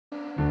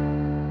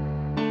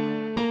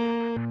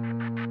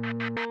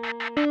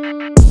What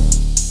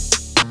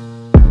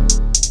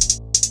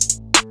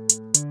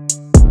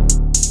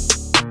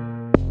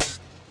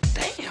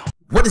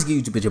is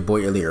good, YouTube? It's your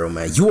boy Earl,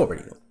 man. You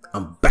already know.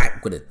 I'm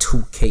back with a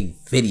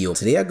 2K video.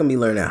 Today I'm gonna be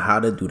learning how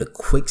to do the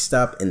quick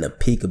stop and the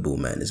peekaboo,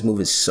 man. This move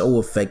is so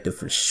effective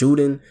for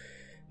shooting.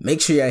 Make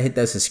sure y'all hit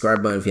that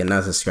subscribe button if you're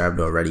not subscribed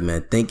already,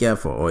 man. Thank y'all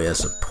for all your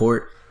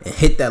support. And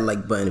hit that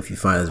like button if you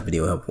find this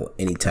video helpful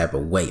any type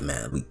of way,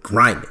 man. We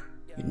grinding.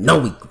 You know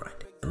we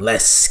grinding.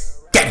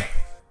 Let's get it.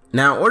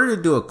 Now, in order to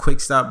do a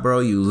quick stop, bro,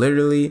 you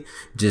literally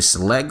just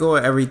let go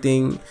of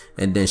everything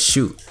and then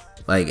shoot.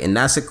 And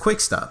that's a quick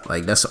stop.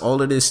 That's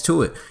all it is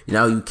to it.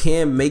 Now, you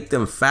can make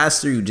them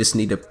faster. You just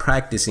need to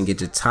practice and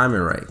get your timing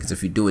right. Because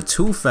if you do it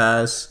too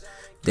fast,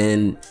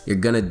 then you're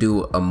going to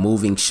do a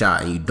moving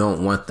shot and you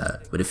don't want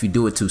that. But if you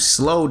do it too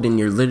slow, then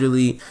you're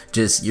literally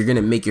you're going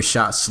to make your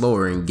shot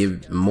slower and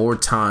give more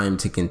time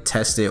to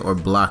contest it or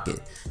block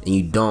it. And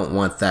you don't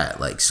want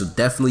that. So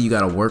definitely you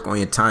got to work on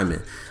your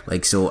timing.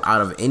 So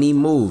out of any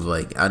move,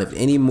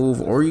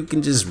 or you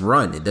can just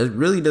run. It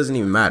really doesn't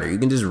even matter. You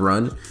can just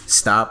run,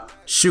 stop,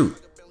 shoot.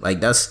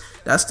 That's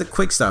the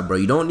quick stop, bro.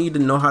 You don't need to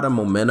know how to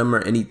momentum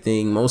or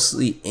anything.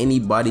 Mostly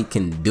anybody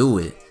can do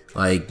it.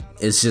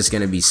 It's just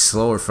gonna be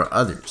slower for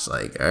others. All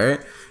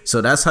right.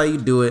 So that's how you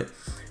do it.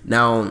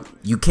 Now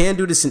you can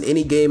do this in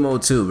any game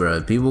mode too,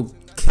 bro. People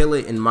kill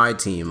it in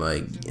MyTeam,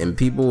 and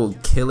people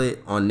kill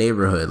it on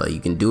Neighborhood. You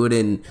can do it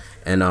in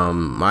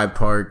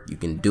MyPark. You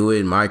can do it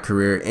in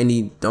MyCareer.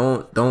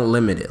 Don't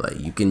limit it.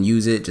 You can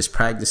use it. Just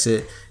practice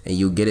it, and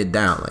you'll get it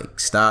down.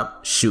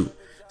 Stop, shoot.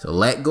 So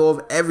let go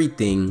of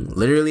everything.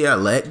 Literally, I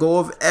let go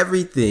of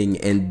everything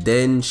and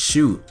then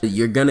shoot.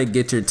 You're gonna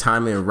get your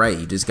timing right.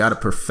 You just gotta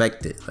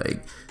perfect it.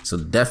 So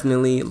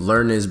definitely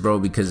learn this, bro,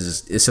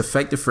 because it's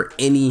effective for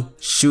any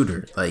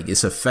shooter.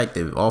 It's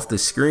effective off the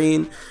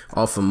screen,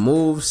 off of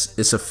moves.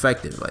 It's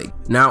effective.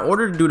 Now, in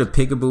order to do the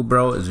peekaboo,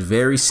 bro, it's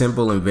very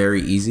simple and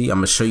very easy. I'm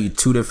gonna show you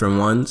two different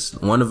ones.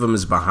 One of them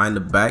is behind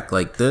the back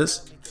like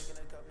this.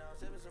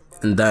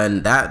 And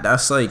then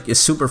that's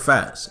it's super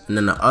fast. And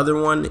then the other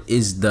one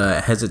is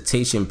the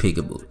hesitation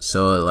peekaboo.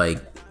 So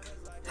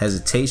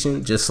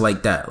hesitation, just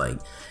like that.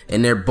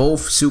 And they're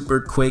both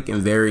super quick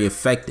and very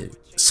effective.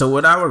 So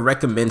what I would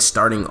recommend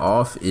starting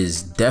off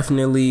is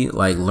definitely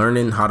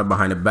learning how to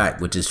behind the back,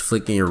 which is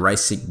flicking your right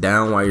stick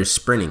down while you're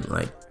sprinting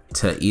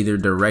to either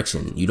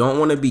direction. You don't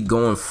want to be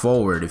going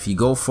forward. If you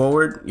go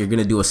forward, you're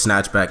gonna do a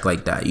snatchback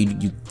like that.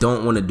 You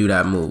don't want to do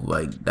that move.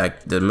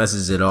 That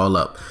messes it all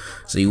up.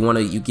 So you can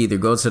either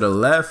go to the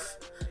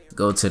left,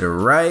 go to the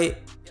right,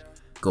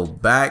 go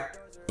back,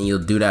 and you'll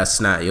do that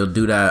snap. You'll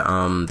do that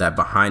that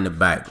behind the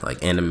back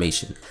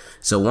animation.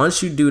 So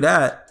once you do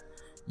that,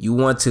 you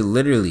want to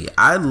literally,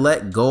 I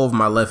let go of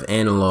my left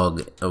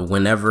analog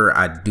whenever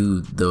I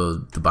do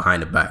the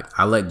behind the back.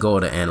 I let go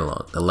of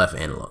the left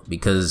analog,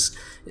 because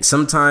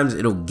sometimes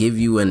it'll give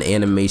you an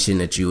animation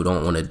that you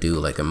don't want to do,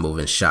 like a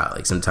moving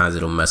shot. Sometimes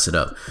it'll mess it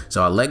up.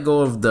 So I let go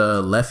of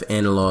the left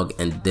analog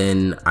and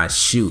then I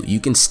shoot. You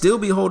can still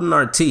be holding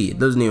RT. It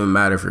doesn't even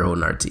matter if you're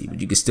holding RT,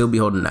 but you can still be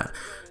holding that.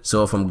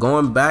 So if I'm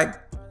going back,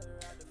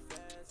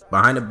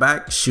 behind the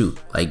back, shoot.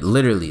 You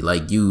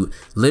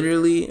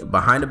literally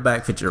behind the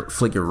back,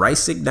 flick your right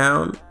stick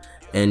down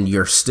and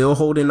you're still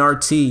holding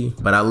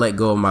RT, but I let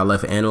go of my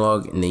left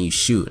analog and then you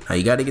shoot. Now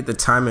you got to get the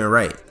timing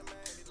right.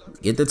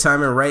 Get the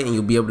timing right and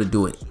you'll be able to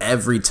do it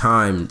every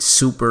time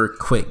super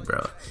quick,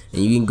 bro.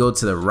 And you can go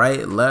to the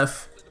right,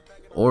 left,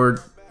 or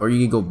you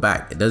can go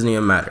back. It doesn't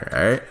even matter,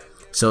 all right?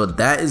 So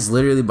that is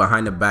literally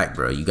behind the back,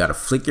 bro. You got to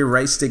flick your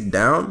right stick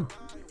down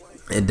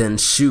and then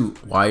shoot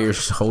while you're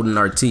holding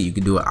RT. You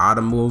can do it out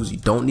of moves. You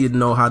don't need to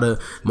know how to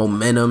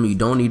momentum. You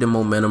don't need a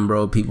momentum,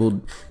 bro.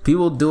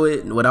 People do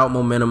it without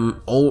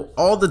momentum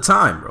all the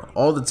time, bro.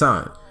 All the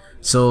time.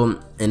 So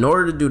in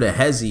order to do the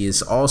hezi,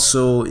 it's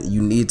also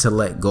you need to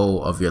let go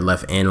of your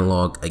left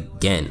analog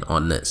again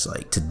on this,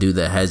 to do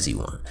the hezi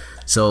one.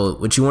 So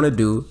what you want to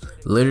do,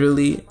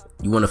 literally,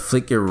 you want to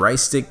flick your right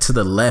stick to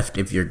the left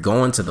if you're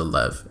going to the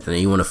left, and then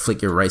you want to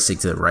flick your right stick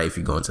to the right if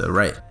you're going to the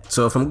right.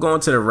 So if I'm going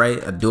to the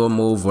right, I do a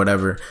move,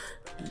 whatever,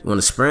 you want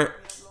to sprint,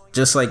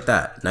 just like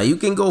that. Now you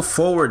can go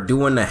forward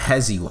doing the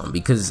hezi one,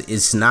 because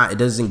it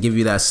doesn't give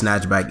you that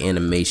snatchback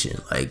animation.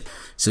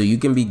 So you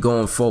can be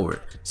going forward.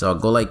 So I'll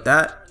go like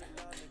that,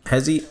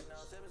 hezi,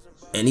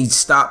 and he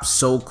stops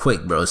so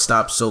quick, bro. It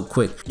stops so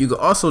quick. You can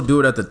also do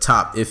it at the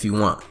top if you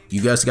want.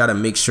 You guys got to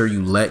make sure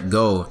you let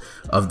go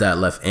of that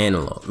left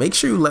analog. Make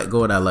sure you let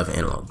go of that left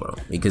analog, bro,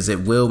 because it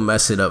will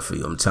mess it up for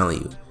you. I'm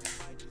telling you.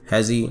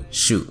 Hezi,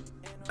 shoot.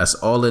 That's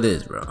all it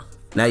is, bro.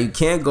 Now you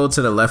can't go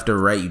to the left or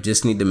right. You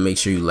just need to make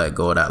sure you let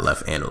go of that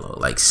left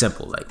analog.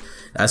 Simple.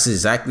 That's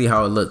exactly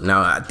how it looked.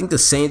 Now I think the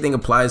same thing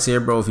applies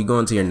here, bro. If you go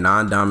into your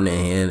non-dominant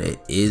hand,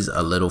 it is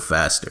a little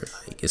faster.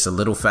 It's a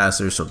little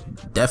faster, so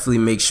definitely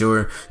make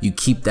sure you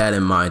keep that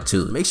in mind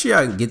too. Make sure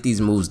y'all get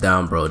these moves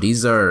down, bro.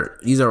 These are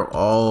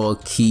all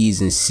keys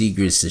and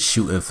secrets to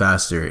shooting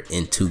faster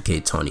in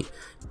 2K20.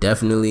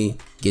 Definitely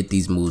get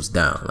these moves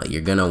down.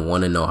 You're gonna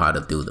want to know how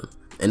to do them.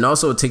 And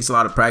also, it takes a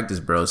lot of practice,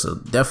 bro. So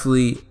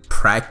definitely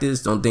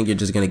practice. Don't think you're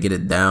just gonna get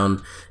it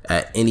down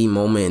at any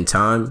moment in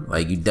time.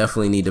 Like, you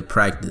definitely need to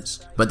practice.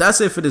 But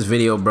that's it for this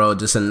video, bro.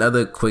 Just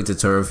another quick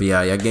tutorial for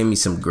y'all. Y'all gave me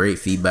some great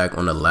feedback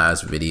on the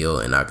last video,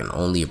 and I can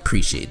only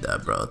appreciate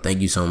that, bro.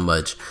 Thank you so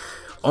much.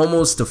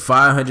 Almost to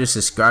 500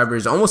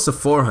 subscribers, almost to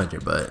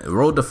 400, but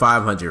road to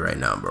 500 right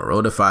now, bro.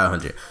 Road to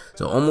 500,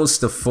 so almost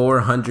to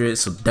 400.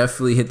 So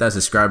definitely hit that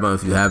subscribe button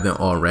if you haven't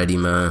already,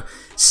 man.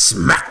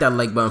 Smack that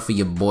like button for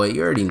your boy.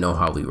 You already know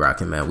how we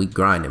rocking, man. We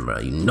grinding, bro.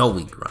 You know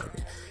we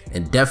grinding.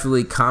 And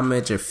definitely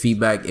comment your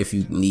feedback if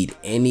you need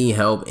any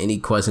help, any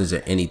questions,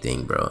 or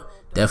anything, bro.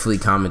 Definitely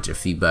comment your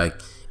feedback.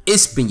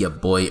 It's been your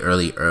boy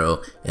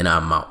Earl, and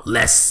I'm out.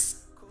 Let's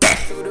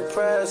through the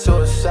press,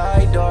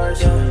 suicide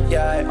doors.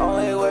 Yeah, I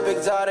only whip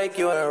exotic,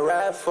 you ain't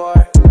rap for.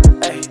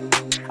 Hey,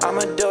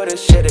 I'ma do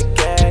this shit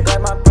again.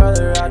 Glad my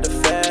brother out the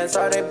fence.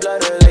 Are they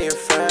blood or they your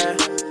friend?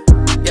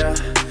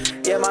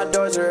 Yeah, my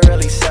doors are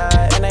really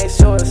sad. And they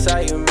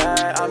suicide, you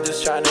mad? I'm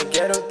just trying to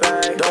get it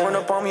back. Don't run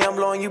up on me, I'm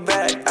blowing you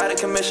back. Out of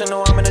commission,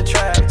 no, I'm in a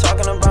trap.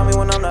 Talking about me.